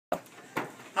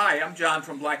Hi, I'm John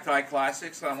from Black Tie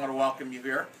Classics. I want to welcome you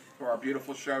here to our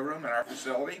beautiful showroom and our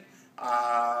facility.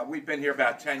 We've been here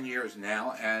about 10 years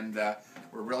now, and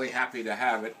we're really happy to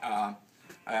have it.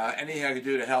 Anything I can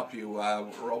do to help you,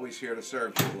 we're always here to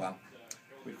serve you.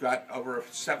 We've got over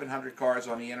 700 cars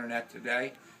on the internet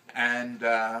today, and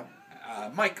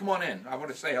Mike, come on in. I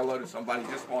want to say hello to somebody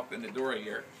who just walked in the door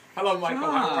here. Hello, Michael.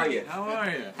 John, how are you? How are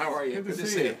you? How are you? Good to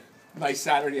see you. Nice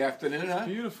Saturday afternoon, huh?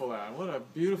 Beautiful out. What a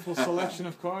beautiful selection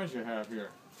of cars you have here.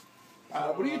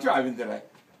 What are you driving today?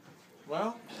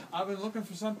 Well, I've been looking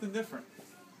for something different.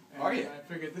 And Are you?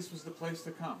 I figured this was the place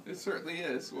to come. It certainly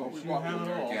is. Well, we You walked have in it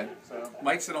there all, again. so.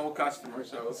 Mike's an old customer,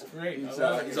 so That's great.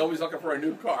 he's always looking for a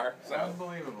new car. So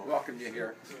Unbelievable. welcome you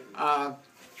here.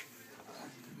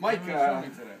 Mike, show me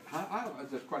today?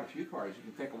 there's quite a few cars. You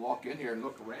can take a walk in here and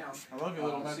look around. I love your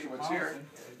little see what's here. Metropolitan.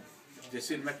 Did you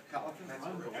see the Metropolitan?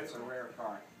 That's a rare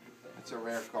car. That's a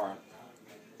rare car.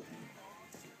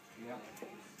 Yeah.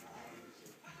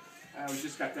 We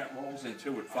just got that rolls in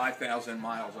too with 5,000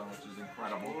 miles on, which is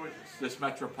incredible. Gorgeous. This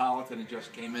Metropolitan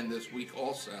just came in this week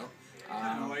also.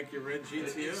 Kind of like your red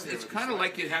GTO. It's kind of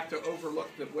like you'd have to overlook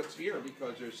what's here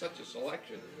because there's such a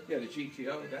selection. Yeah, the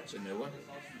GTO, that's a new one.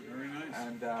 Very nice.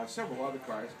 And several other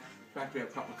cars. In fact, we have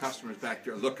a couple of customers back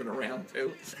there looking around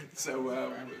too.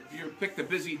 So you picked a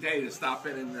busy day to stop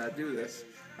in and do this.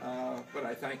 But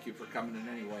I thank you for coming in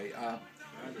anyway.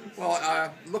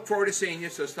 Look forward to seeing you.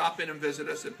 So stop in and visit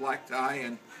us at Black Tie,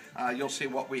 and you'll see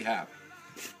what we have.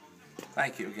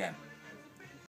 Thank you again.